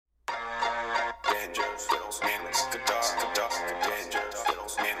banjo, fiddles, mandolins, guitar, banjo,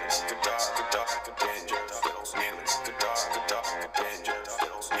 fiddles, mandolins, guitar, banjo, fiddles, mandolins, guitar, banjo,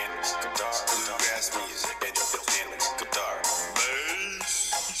 fiddles, mandolins, guitar, bluegrass music, banjo, fiddles, mandolins, guitar,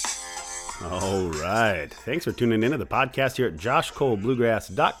 bass. All right. Thanks for tuning in to the podcast here at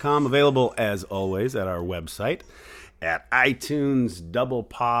joshcolebluegrass.com. Available, as always, at our website, at iTunes, Double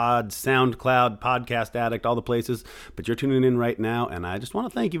Pod, SoundCloud, Podcast Addict, all the places. But you're tuning in right now, and I just want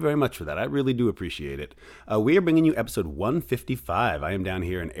to thank you very much for that. I really do appreciate it. We are bringing you episode 155. I am down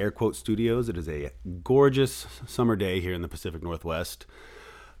here in Air Quote Studios. It is a gorgeous summer day here in the Pacific Northwest.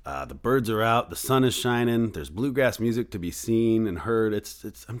 The birds are out, the sun is shining, there's bluegrass music to be seen and heard.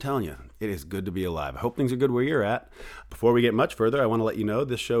 I'm telling you, it is good to be alive. I hope things are good where you're at. Before we get much further, I want to let you know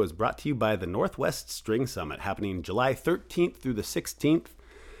this show is brought to you by the Northwest String Summit, happening July 13th through the 16th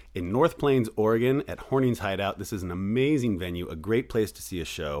in North Plains, Oregon at Horning's Hideout. This is an amazing venue, a great place to see a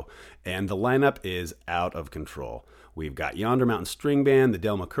show, and the lineup is out of control. We've got Yonder Mountain String Band, the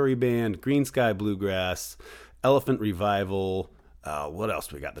McCoury Band, Green Sky Bluegrass, Elephant Revival. What else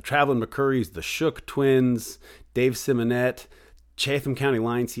do we got? The Traveling McCourys, the Shook Twins, Dave Simonette, Chatham County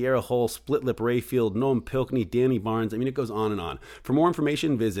Line, Sierra Hull, Split Lip Rayfield, Noam Pilkney, Danny Barnes. I mean, it goes on and on. For more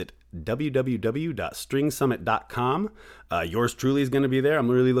information, visit www.stringsummit.com. Yours truly is going to be there. I'm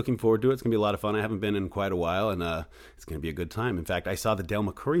really looking forward to it. It's going to be a lot of fun. I haven't been in quite a while, and it's going to be a good time. In fact, I saw the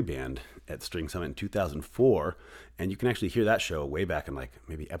McCoury Band at String Summit in 2004, and you can actually hear that show way back in like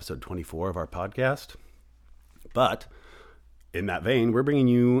maybe episode 24 of our podcast. But in that vein, we're bringing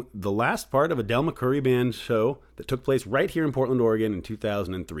you the last part of a McCoury Band show that took place right here in Portland, Oregon in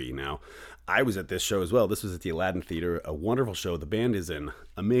 2003. Now, I was at this show as well. This was at the Aladdin Theater, a wonderful show. The band is in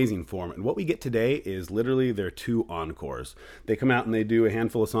amazing form. And what we get today is literally their 2 encores. They come out and they do a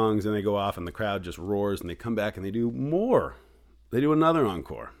handful of songs and they go off and the crowd just roars and they come back and they do more. They do another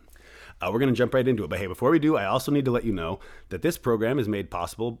encore. We're going to jump right into it. But hey, before we do, I also need to let you know that this program is made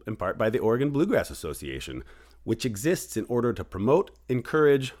possible in part by the Oregon Bluegrass Association, which exists in order to promote,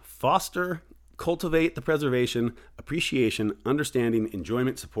 encourage, foster, cultivate the preservation, appreciation, understanding,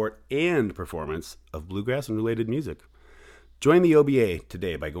 enjoyment, support, and performance of bluegrass and related music. Join the OBA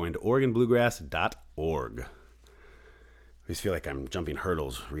today by going to OregonBluegrass.org. I just feel like I'm jumping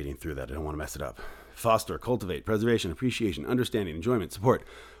hurdles reading through that. I don't want to mess it up. Foster, cultivate, preservation, appreciation, understanding, enjoyment, support,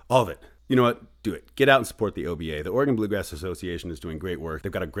 all of it. You know what? Do it. Get out and support the OBA. The Oregon Bluegrass Association is doing great work.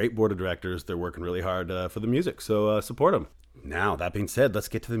 They've got a great board of directors. They're working really hard for the music, so support them. Now, that being said, let's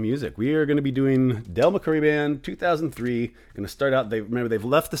get to the music. We are going to be doing McCoury Band 2003. Going to start out, they've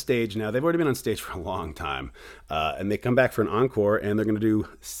left the stage now. They've already been on stage for a long time. And they come back for an encore, and they're going to do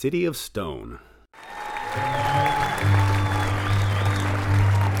City of Stone.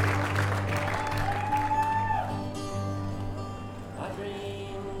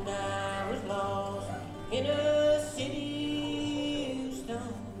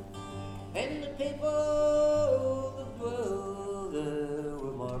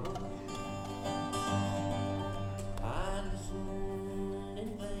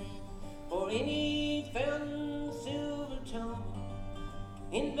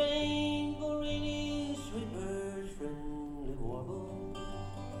 In vain for any sweet bird's friendly warble.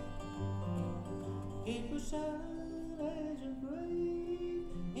 It was sad as a grave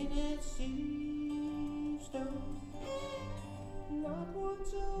in that city of stone. Not one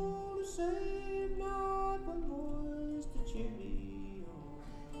soul to save, not one voice to cheer me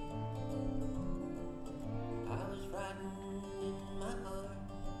on. I was frightened in my heart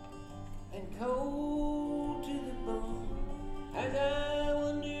and cold to the bone as I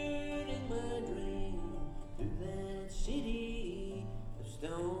wandered in my dream through that city of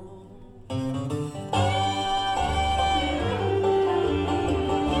stone.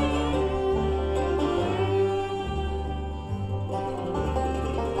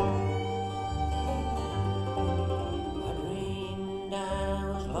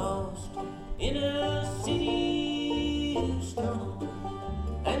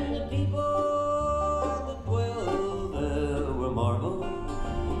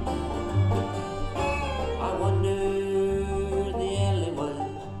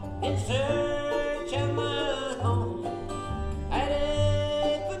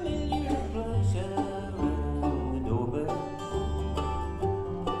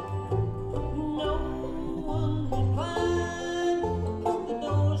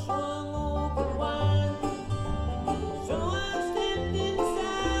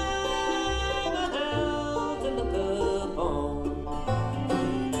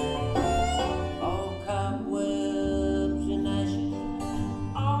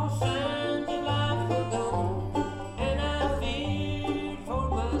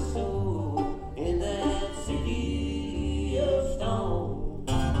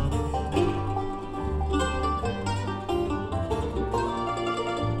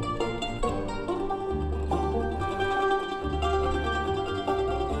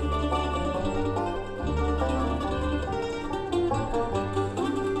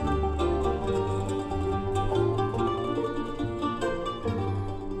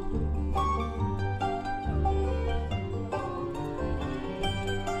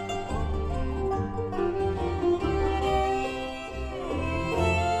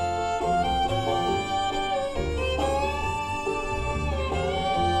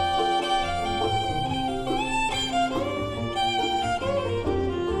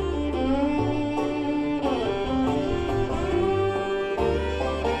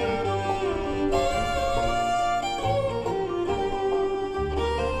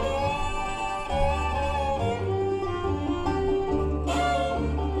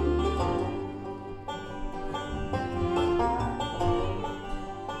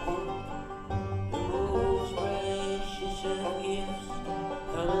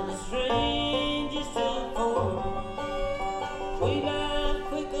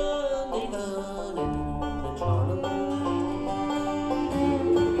 Lincoln and Charlie.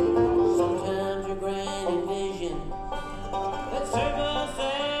 Sometimes your grand vision that serve us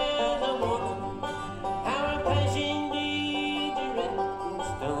as a warning, how our passion deeds direct in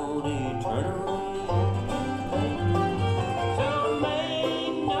stone eternally. So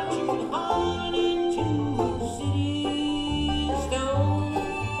make not your heart into a city of stone,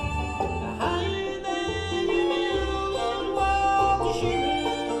 higher than your building wall to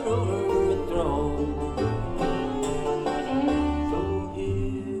shiver over a throne. So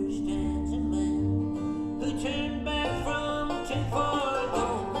here stands a man who turned back from too far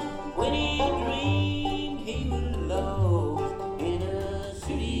gone when he dreamed he was lost in a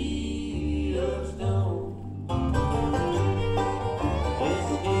city of stone. Yes,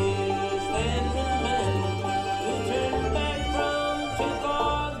 here stands a man who turned back from too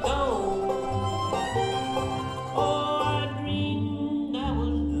far gone. Oh, I dreamed I was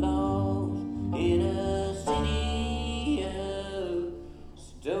lost in a city of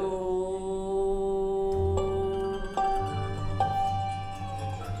stone.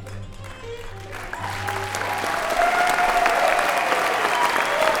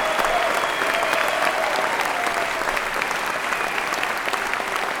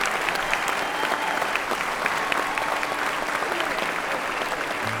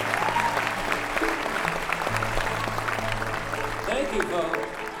 Thank you, folks.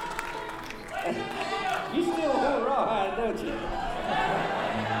 You still go rawhide, don't you?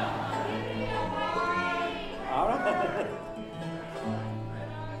 All right.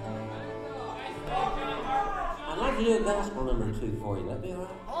 I'd like to do a gospel number or two for you. That'd be all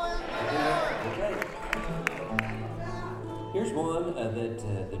right? Okay. Here's one that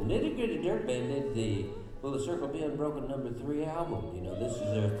the Nitty Gritty Dirt Band did the Will the Circle Be Unbroken #3 album. You know, this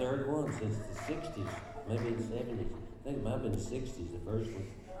is their third one since the 60s, maybe the 70s. I think it might have been the 60s, the first one.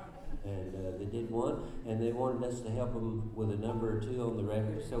 And they did one, and they wanted us to help them with a number or two on the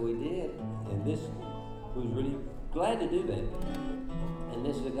record, so we did. And this was really glad to do that. And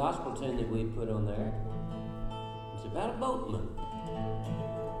this is a gospel tune that we put on there. It's about a boatman.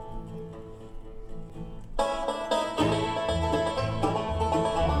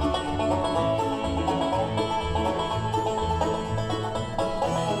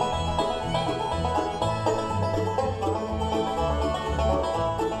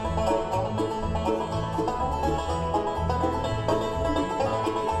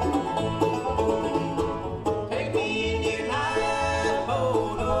 Take me in your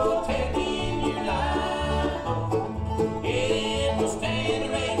lifeboat, oh, take me in your lifeboat. It will stand a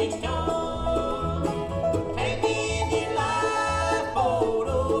raging storm. Take me in your lifeboat,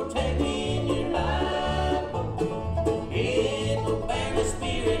 oh, take me in your lifeboat. It will bear my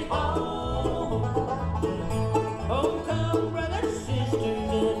spirit home. Oh, come, brothers, sisters,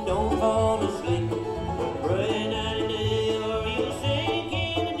 and don't fall asleep. Pray night and day, or you'll sink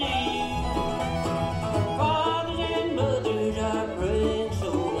in the deep. Fathers and mothers are praying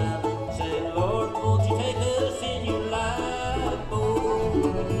so loud, saying, Lord, won't you take us in your lifeboat?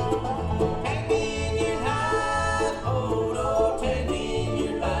 Take me in your lifeboat, oh, take me in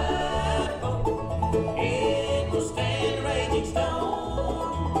your lifeboat. It will stand a raging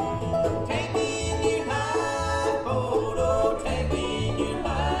storm. Take me in your lifeboat, oh, take me in your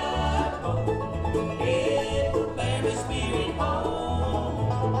lifeboat. It will bear my spirit home.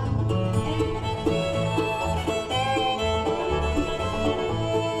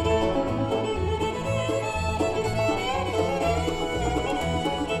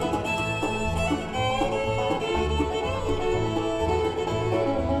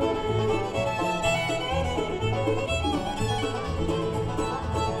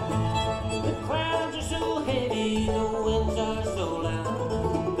 The clouds are so heavy, the winds are so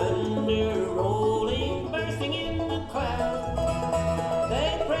loud, thunder rolling, bursting in the cloud.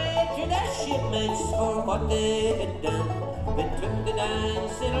 They prayed to their shipmates for what they had done. They took the dying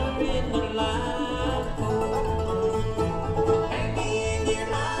sinner in the lifeboat. Take me in your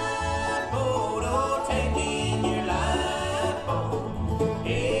lifeboat, oh, take me in your lifeboat.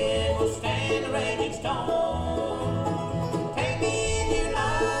 It will stand a raging storm. Take me in your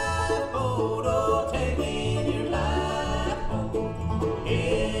lifeboat, oh, take me in your lifeboat.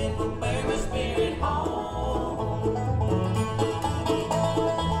 It will bear my spirit home.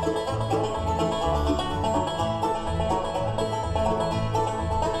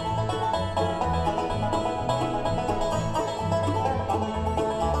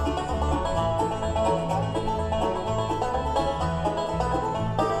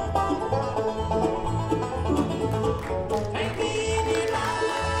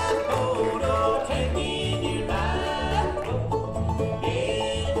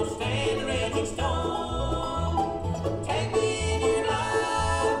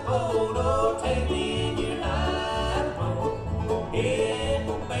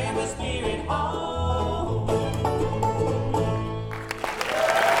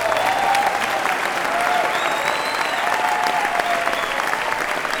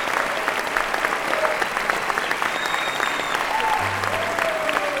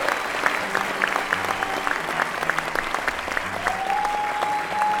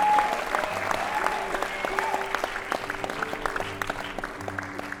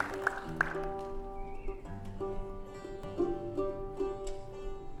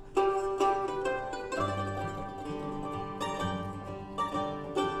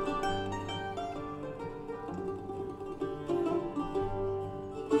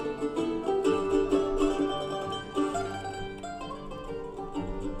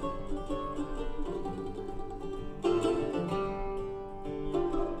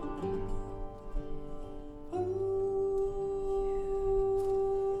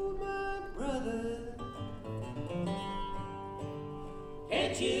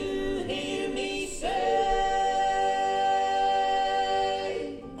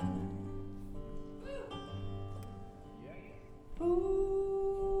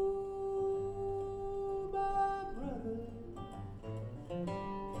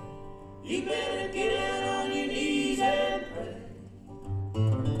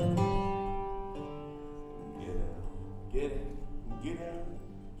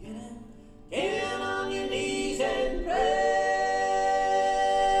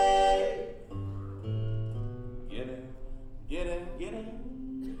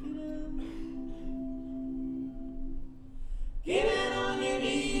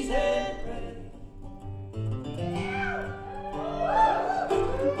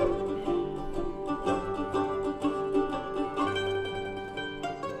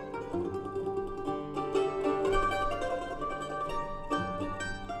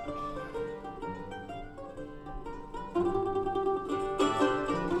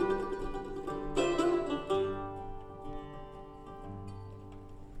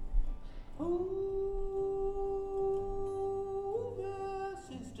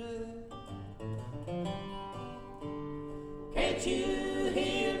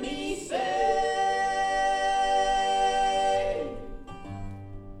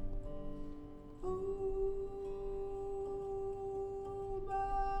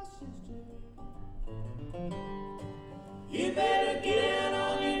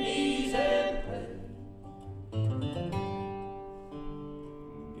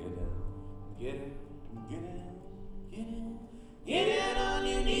 Get down, get down, get down, get down on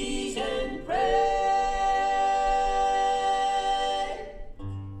your knees and pray.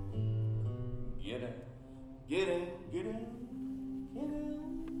 Get down, get down, get down, get down.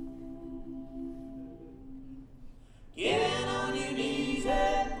 Get down on your knees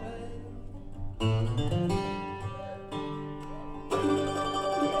and pray.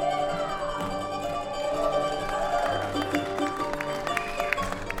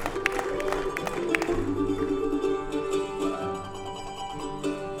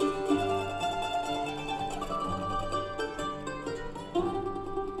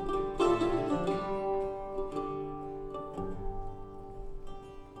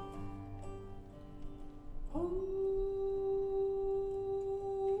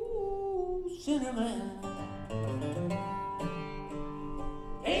 Sinner man,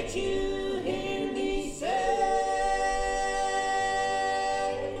 ain't you hear me say,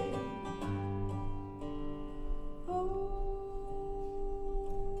 oh,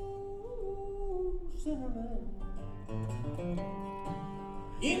 sinner man,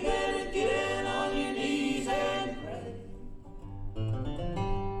 you better get down on your knees and pray.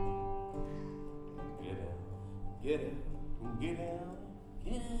 Get down, get down, get down,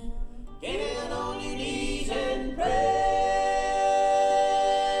 get down. Get down on your knees and pray.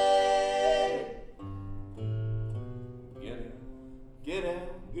 Get down, get down,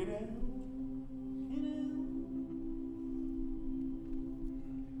 get down, get down.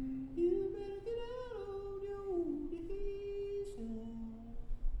 You better get down on your knees and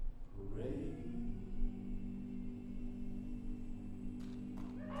pray.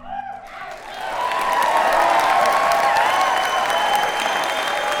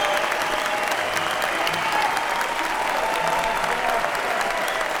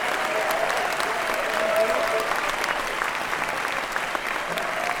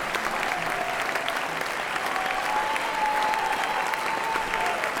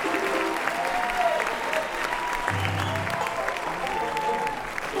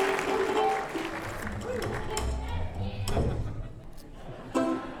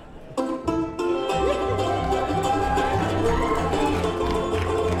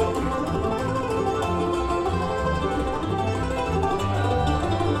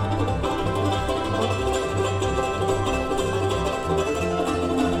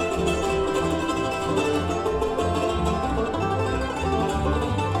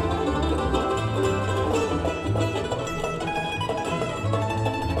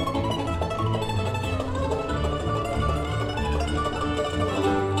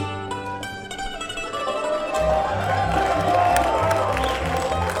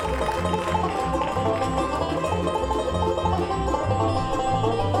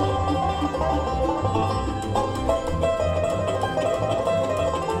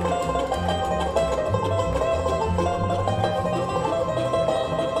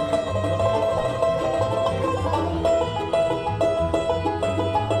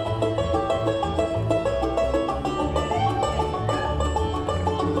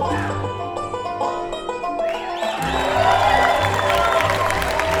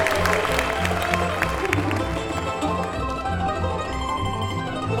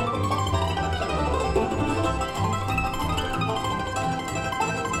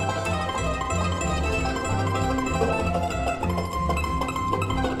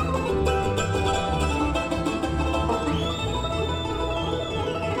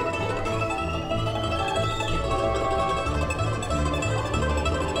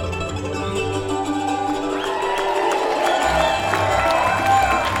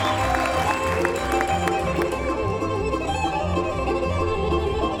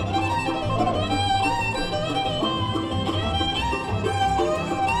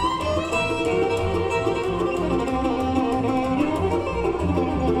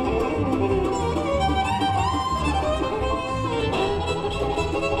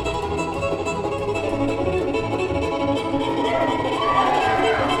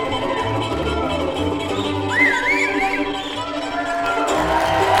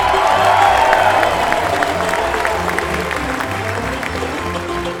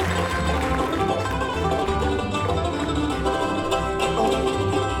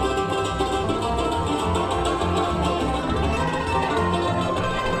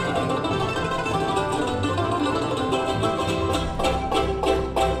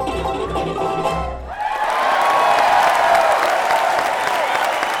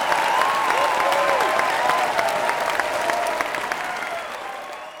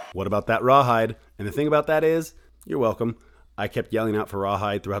 What about that rawhide? And the thing about that is, you're welcome. I kept yelling out for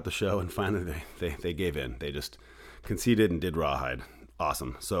rawhide throughout the show, and finally they gave in. They just conceded and did rawhide.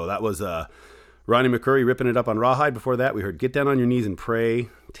 awesome. So that was Ronnie McCoury ripping it up on Rawhide. Before that, we heard Get Down on Your Knees and Pray,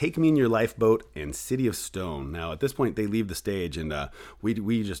 Take Me in Your Lifeboat, and City of Stone. Now, at this point, they leave the stage, and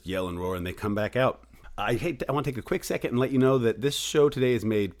we just yell and roar, and they come back out. I want to take a quick second and let you know that this show today is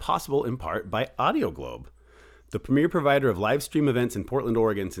made possible in part by Audio Globe, the premier provider of live stream events in Portland,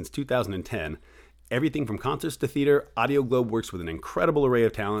 Oregon since 2010. Everything from concerts to theater, Audio Globe works with an incredible array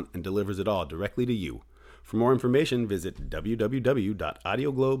of talent and delivers it all directly to you. For more information, visit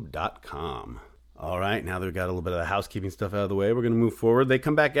www.audioglobe.com. All right, now that we've got a little bit of the housekeeping stuff out of the way, we're going to move forward. They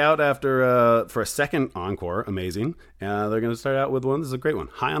come back out after for a second encore. Amazing. They're going to start out with one. This is a great one.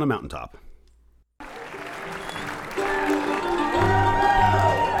 High on a Mountaintop.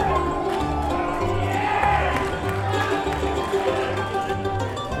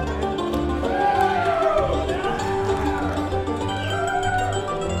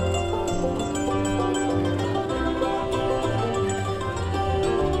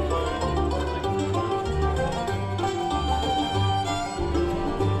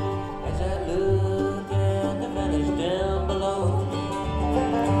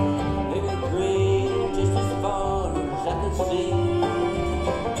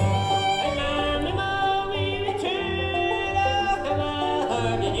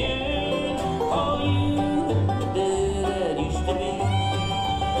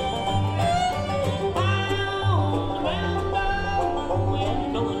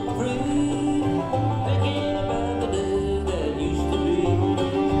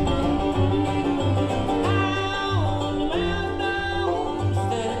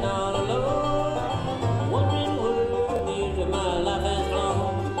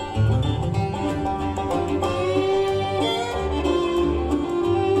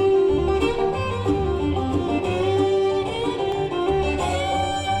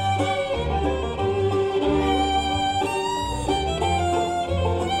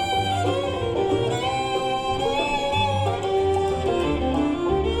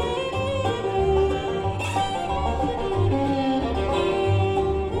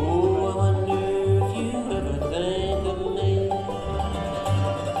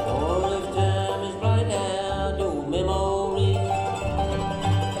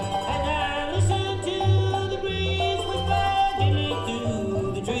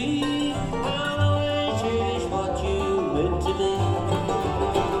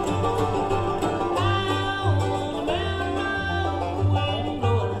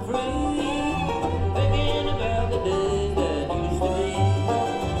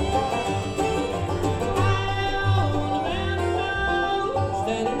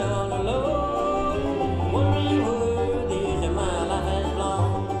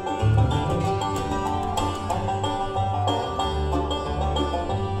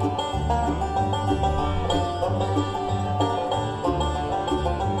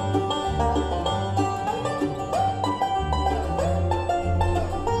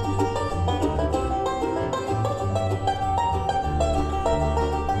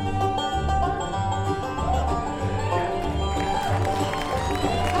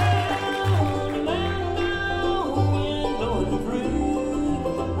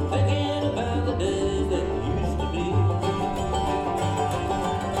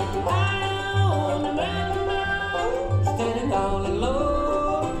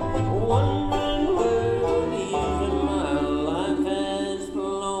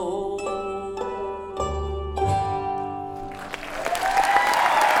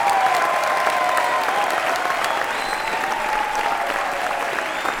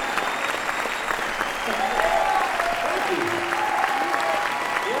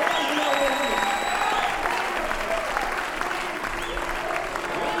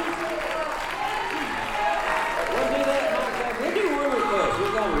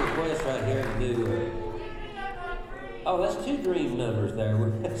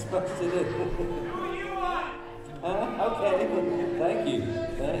 Okay, thank you.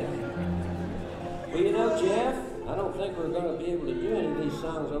 Well, you know, Jeff, I don't think we're going to be able to do any of these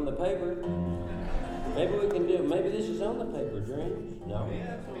songs on the paper. Maybe we can do it. Maybe this is on the paper, Dreams? No.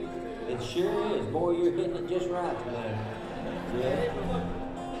 It sure is. Boy, you're hitting it just right tonight. Yeah.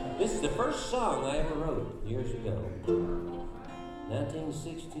 This is the first song I ever wrote years ago.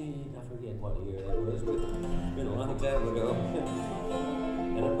 1960, I forget what year that was, but it's been a long time ago.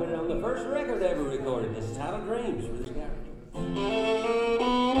 And I put it on the first record I ever recorded. This is titled Dreams for this guy.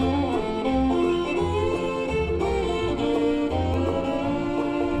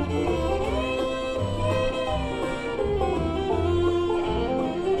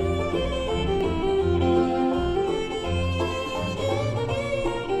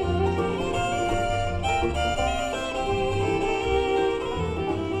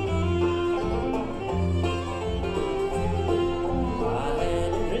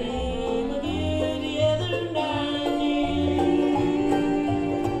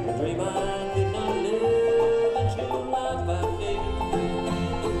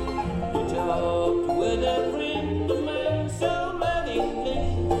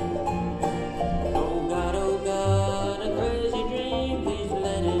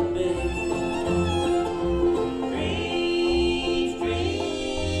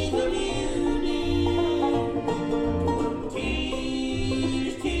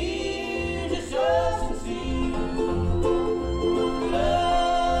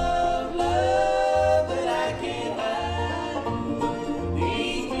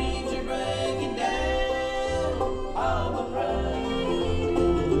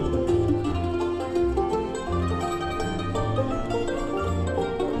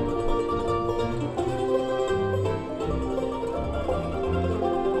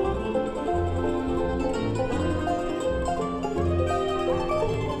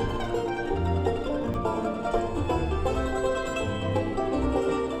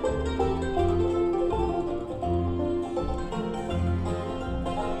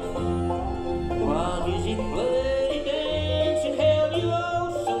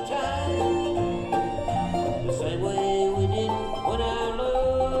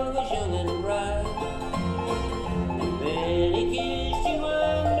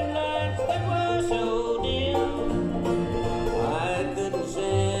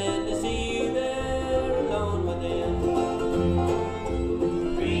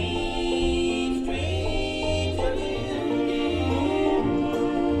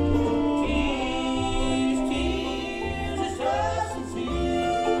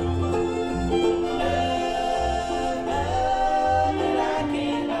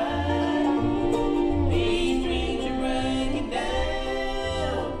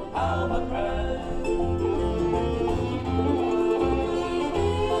 all my pride.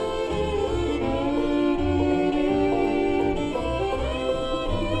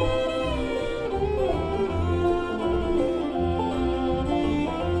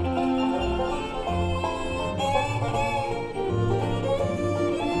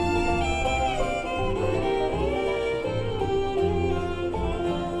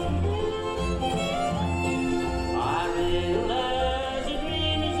 I realize a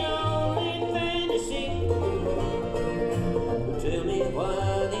dream is only fantasy. But tell me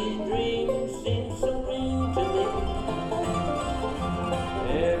why these dreams seem so real to me.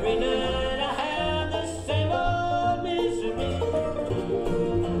 Every night I have the same old misery.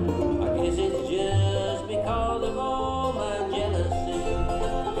 I guess it's just because of all my jealousy.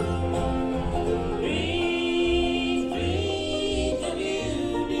 Dreams, dreams of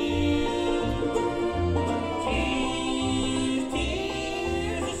you, dear. Tears,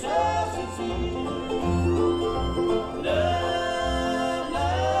 tears are so sincere. Love,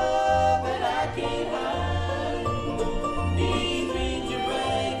 love that I can't hide. These dreams are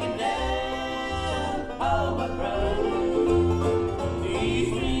breaking down all my pride. These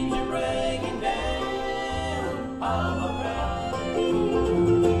dreams are breaking down all my pride.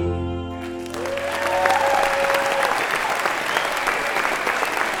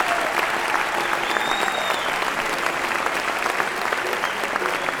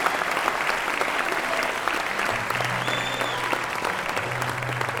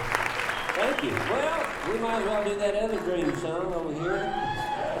 Thank you. Well, we might as well do that other dream song over here.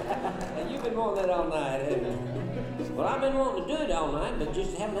 You've been wanting that all night, haven't you? Well, I've been wanting to do it all night, but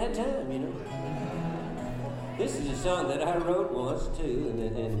just haven't had time, you know. This is a song that I wrote once, too,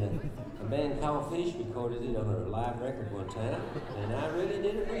 and a band called Fish recorded it on a live record one time, and I really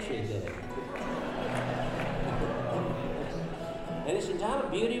did appreciate that. And it's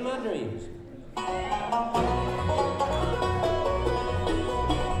entitled Beauty of My Dreams.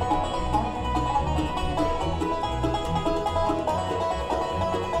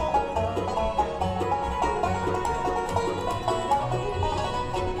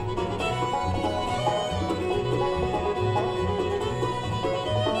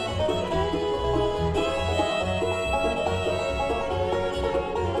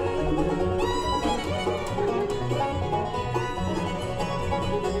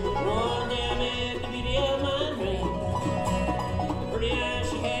 One damn it, the beauty of my dreams.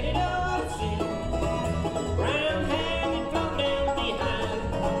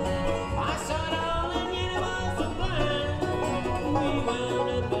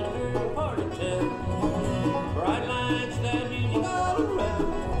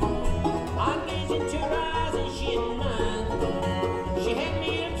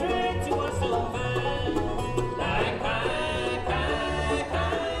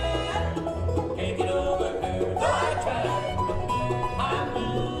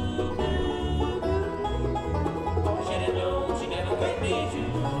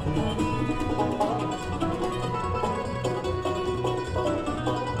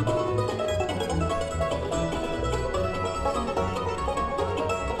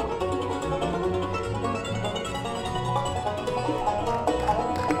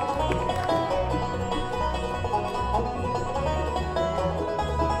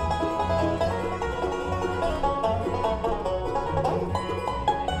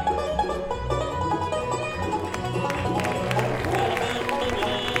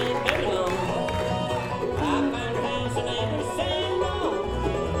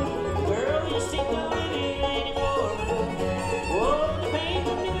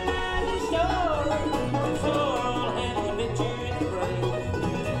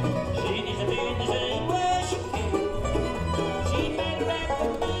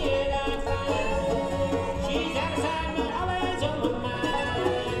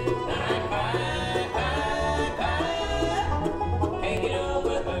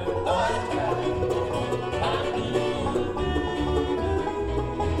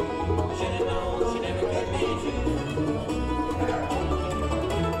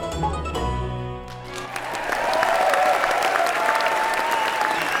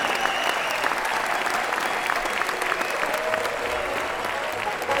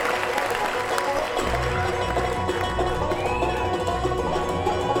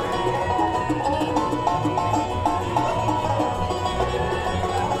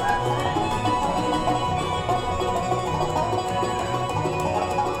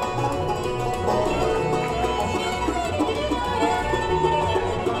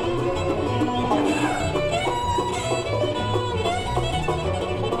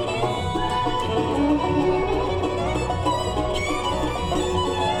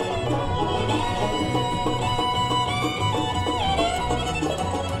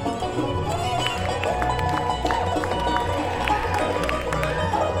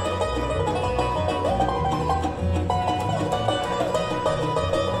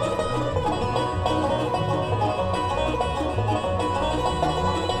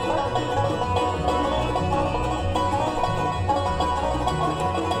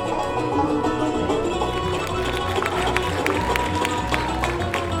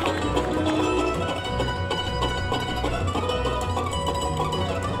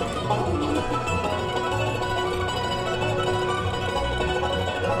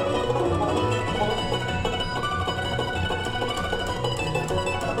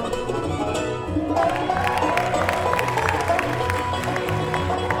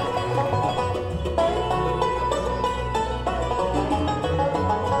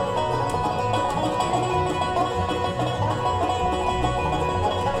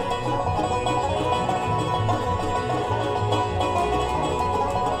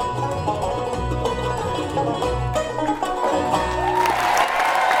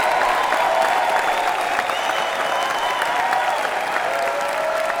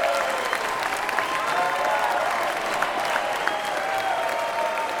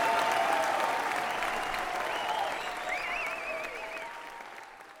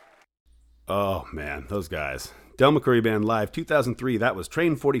 man, those guys. Del McCoury Band live, 2003. That was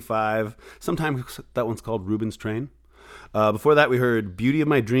Train 45. Sometimes that one's called Reuben's Train. Before that, we heard Beauty of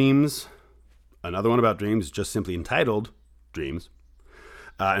My Dreams. Another one about dreams, just simply entitled Dreams.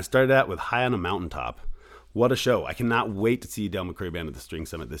 And started out with High on a Mountaintop. What a show. I cannot wait to see Del McCoury Band at the String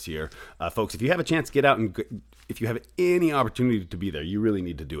Summit this year. Folks, if you have a chance to get out and if you have any opportunity to be there, you really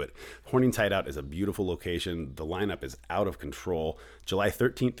need to do it. Horning's Hideout is a beautiful location. The lineup is out of control. July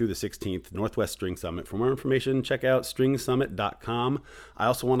 13th through the 16th, Northwest String Summit. For more information, check out stringsummit.com. I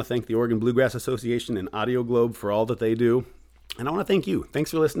also want to thank the Oregon Bluegrass Association and Audio Globe for all that they do. And I want to thank you.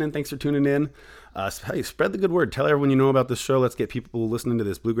 Thanks for listening. Thanks for tuning in. Hey, spread the good word. Tell everyone you know about this show. Let's get people listening to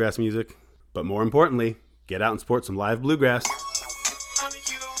this bluegrass music. But more importantly, get out and support some live bluegrass. Honey,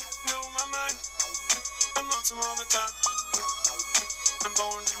 you don't know my mind. I'm lonesome all the time. I'm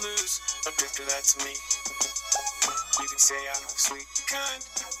born to lose. A picture that's me. You can say I'm sweet and kind.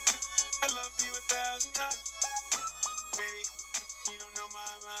 I love you 1,000 times. Baby, you don't know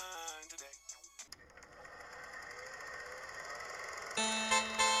my mind today.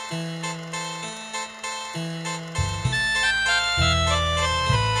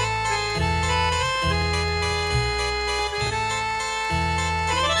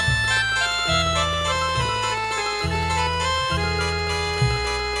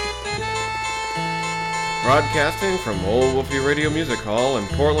 Broadcasting from Old Wolfie Radio Music Hall in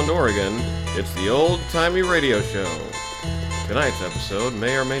Portland, Oregon, it's the Old Timey Radio Show. Tonight's episode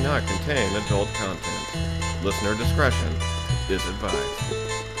may or may not contain adult content. Listener discretion is advised.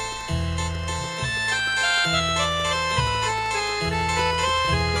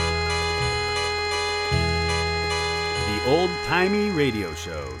 The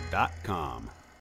oldtimyradioshow.com.